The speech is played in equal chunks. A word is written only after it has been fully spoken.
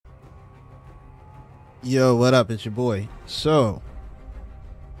Yo, what up? It's your boy. So,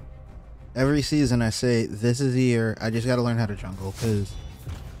 every season I say, this is the year I just gotta learn how to jungle, because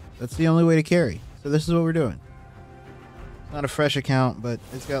that's the only way to carry. So this is what we're doing. It's not a fresh account, but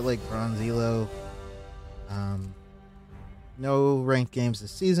it's got like bronze elo. No ranked games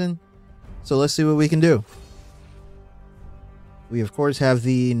this season. So let's see what we can do. We of course have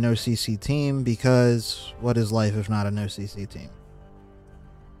the no CC team, because what is life if not a no CC team?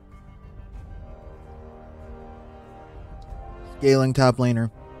 Scaling top laner.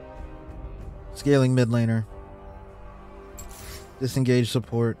 Scaling mid laner. Disengage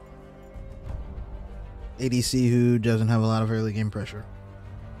support. ADC who doesn't have a lot of early game pressure.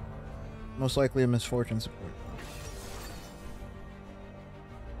 Most likely a misfortune support.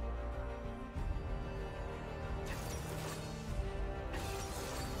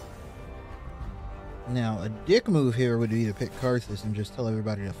 Now, a dick move here would be to pick Karthus and just tell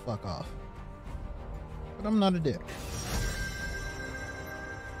everybody to fuck off. But I'm not a dick.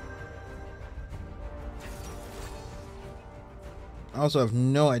 I also have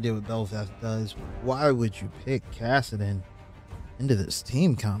no idea what Belfast does. Why would you pick Kassadin into this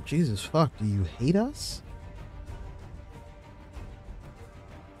team comp? Jesus fuck, do you hate us?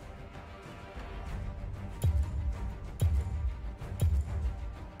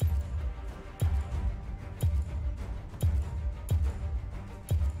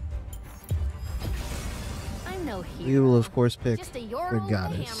 I'm no hero. We will of course pick Just a the your old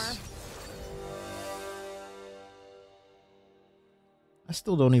goddess. hammer. I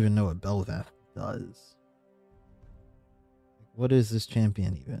still don't even know what Belvath does. What is this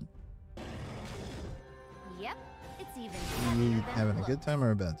champion even? Yep, it's even. You heavier than having it a good looks. time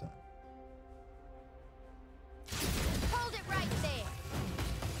or a bad time? Hold it right there.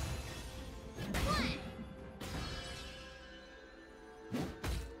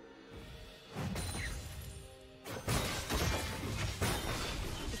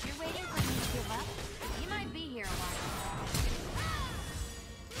 If you're waiting for me to give up, you might be here a while.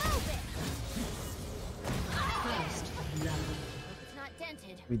 Move it. First love. Hope it's not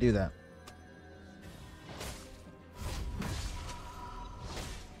dented. We do that.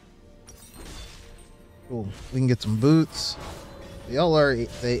 Cool. We can get some boots. They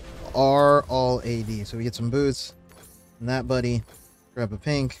are all AD. So we get some boots. And that buddy. Grab a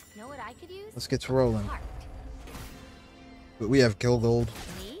pink. Know what I could use? Let's get to rolling. Heart. But we have kill gold.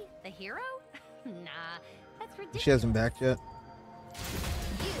 Me? The hero? Nah, that's ridiculous. She hasn't backed yet.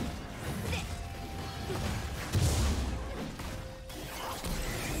 You. Sit.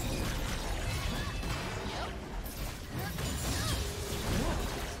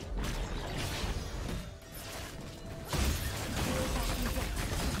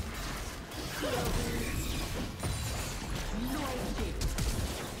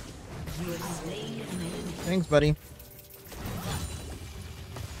 You have slain an enemy. Thanks, buddy.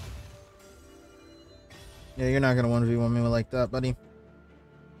 Yeah, you're not gonna 1v1 me like that, buddy.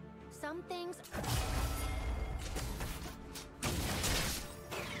 Some things.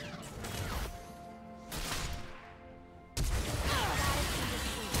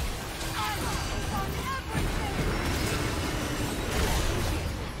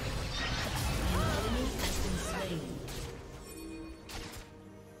 Enemy has been slain.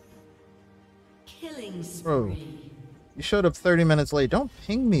 Killing Bro. spree. You showed up 30 minutes late. Don't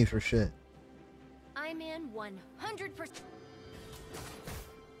ping me for shit. I'm in 100%.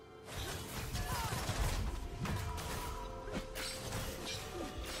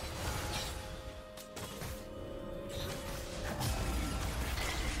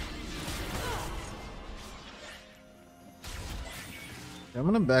 I'm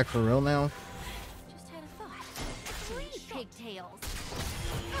gonna back for real now. Just had a thought. 3 pigtails.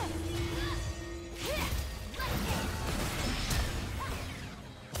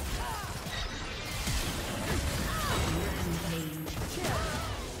 Rampage.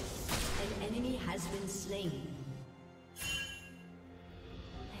 An enemy has been slain.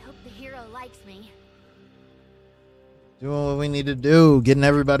 I hope the hero likes me. Doing what we need to do. Getting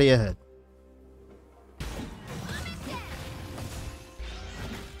everybody ahead.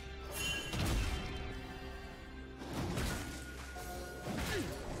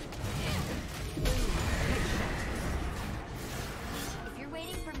 If you're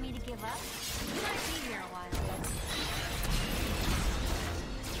waiting for me to give up, you might be here a while.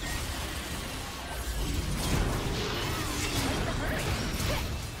 What's the hurry?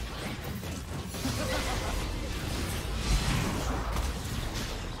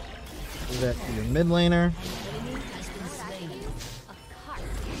 Do that to your mid laner. Enemy has been slain. A cart.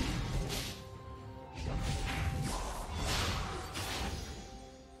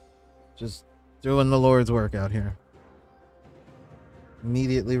 Just Doing the Lord's work out here.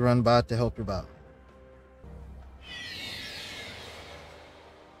 Immediately run bot to help your bot.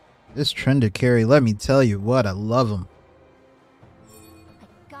 This trend to carry, let me tell you what, I love him. I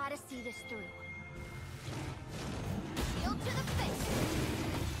gotta see this through. Shield to the face.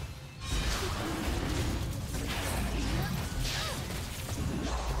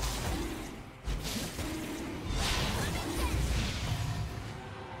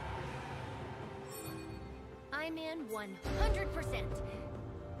 I'm in 100%.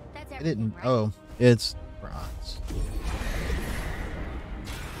 That's I everything, didn't. right? Oh, it's bronze.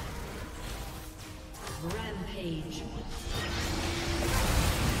 Rampage.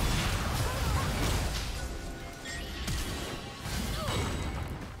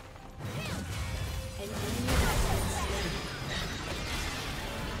 An enemy has been slain.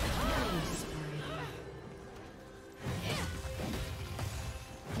 Killing spree.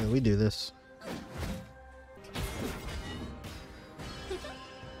 Yeah, we do this.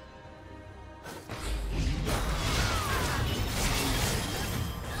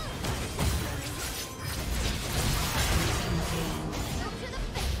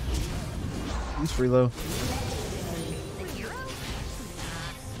 He's free low. The hero?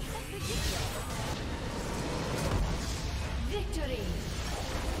 That's ridiculous. Victory.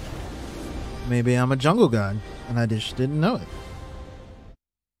 Maybe I'm a jungle god, and I just didn't know it.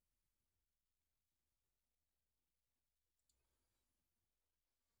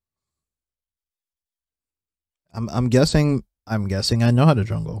 I'm guessing I know how to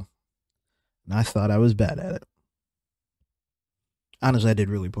jungle. And I thought I was bad at it. Honestly, I did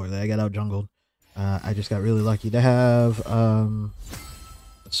really poorly. I got out jungled. I just got really lucky to have a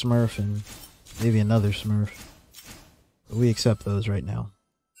Smurf and maybe another Smurf. But we accept those right now.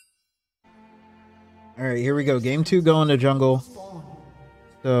 Alright, here we go. Game 2 going to jungle. Spawn.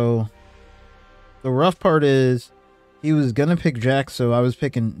 So the rough part is he was gonna pick Jax, so I was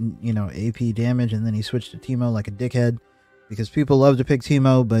picking, you know, AP damage, and then he switched to Teemo like a dickhead because people love to pick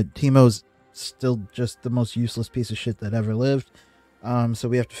Teemo, but Teemo's still just the most useless piece of shit that ever lived. So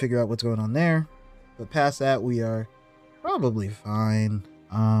we have to figure out what's going on there. But past that, we are probably fine.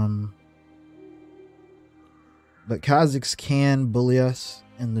 But Kha'Zix can bully us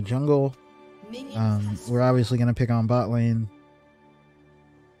in the jungle. Minions We're obviously gonna pick on bot lane.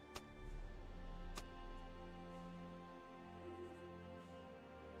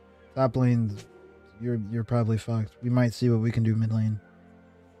 Top lane, you're probably fucked. We might see what we can do mid lane.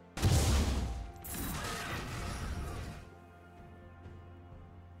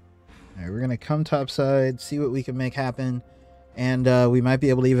 Alright, we're gonna come top side, see what we can make happen, and we might be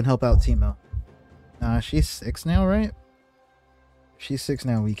able to even help out Teemo. She's 6 now, right? If she's 6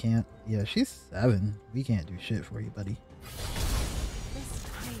 now, we can't. Yeah, she's 7. We can't do shit for you, buddy. This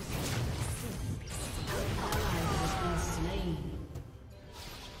crazy. ally has been slain.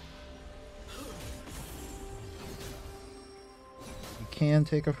 You can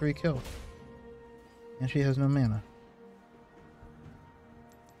take a free kill. And she has no mana.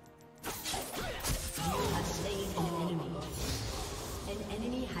 You have slain an enemy. An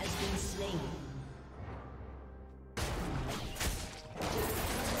enemy has been slain.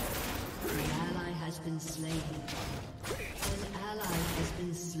 An ally has been slain. An ally has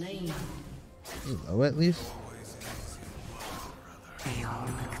been slain. Low at least? They all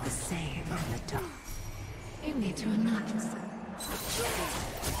look the same in the dark. You need to relax.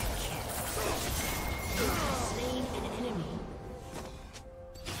 Slain an enemy.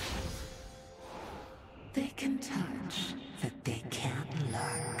 They can touch that they can't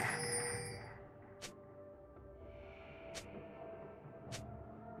look.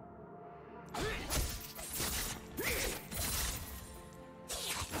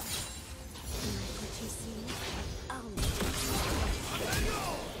 What you see? Oh,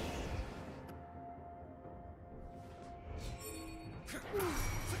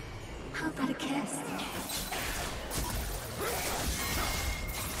 How about a kiss?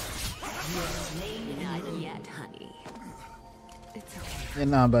 Slain an Not enemy. yet, honey. It's okay. Yeah,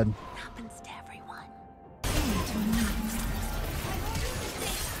 nah, bud. Happens to everyone. You need to relax.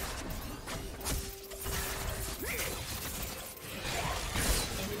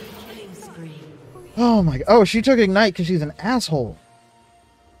 Enemy killing spree. Oh my god. Oh, she took Ignite because she's an asshole.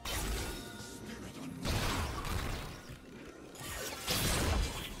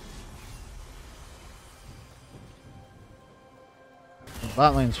 The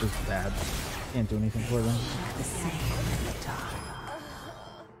bot lane's just bad. Can't do anything for them. The same in the dark.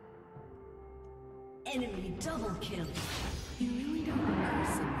 Enemy double kill. You really don't know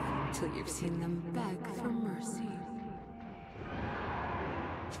someone until you've seen them beg for mercy.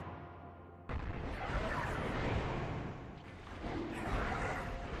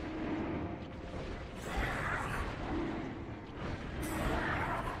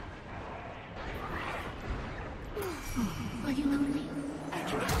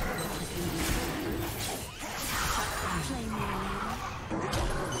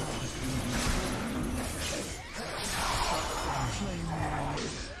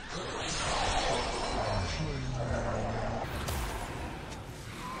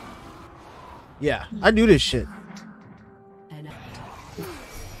 Yeah, I do this shit. An,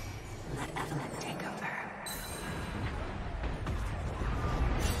 Let Evelyn take over.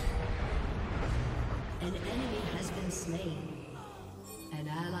 an enemy has been slain. An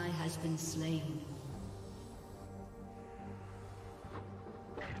ally has been slain.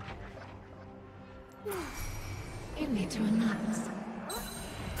 You need to relax.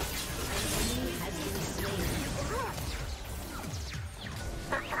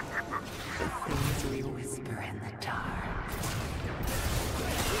 The things we whisper in the dark.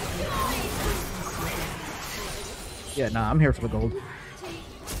 Yeah, nah, I'm here for the gold.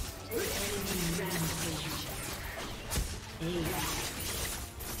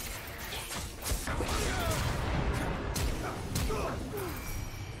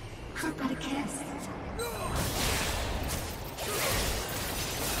 How about a kiss?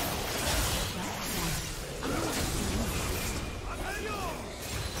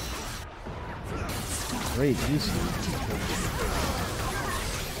 Great use.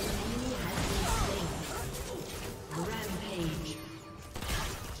 Rampage.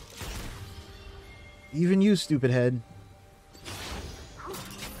 Even you, stupid head.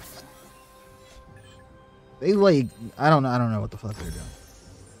 They like, I don't know what the fuck they're doing,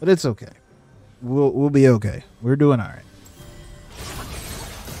 but it's okay. We'll be okay. We're doing all right.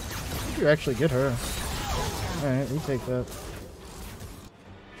 You actually get her. All right, we take that.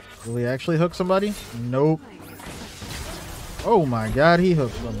 Will he actually hook somebody? Nope. Oh my god, he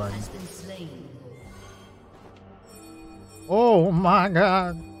hooked somebody. Has been slain. Oh my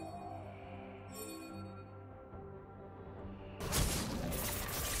god.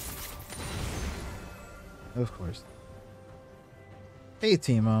 Of course. Hey,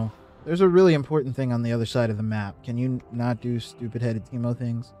 Teemo. There's a really important thing on the other side of the map. Can you not do stupid-headed Teemo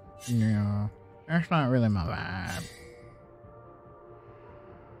things? No. That's not really my vibe.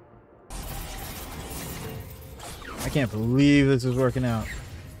 I can't believe this is working out.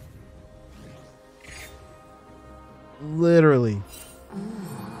 Literally.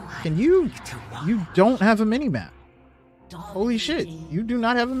 Can you... You don't have a mini-map. Holy shit. You do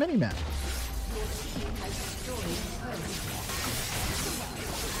not have a mini-map.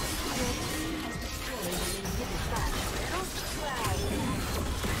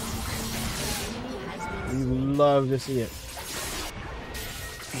 We love to see it.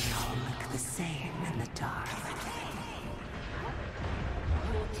 They all look the same in the dark.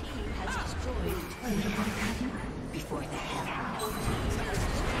 Your team has destroyed. Before the hell.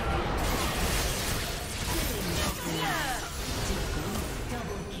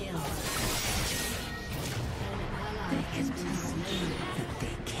 Double kill. An ally has been slain. That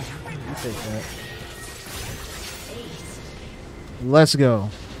they can't I'll take that. Let's go.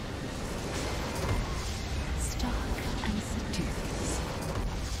 stalk and seduce.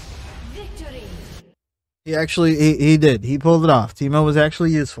 Victory. He actually, he did. He pulled it off. Teemo was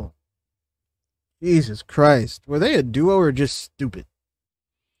actually useful. Jesus Christ. Were they a duo or just stupid?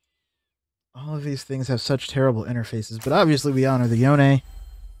 All of these things have such terrible interfaces, but obviously we honor the Yone.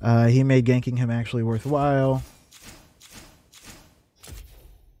 He made ganking him actually worthwhile.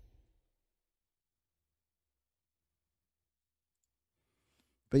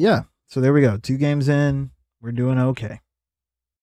 But yeah, so there we go. 2 games in. We're doing okay.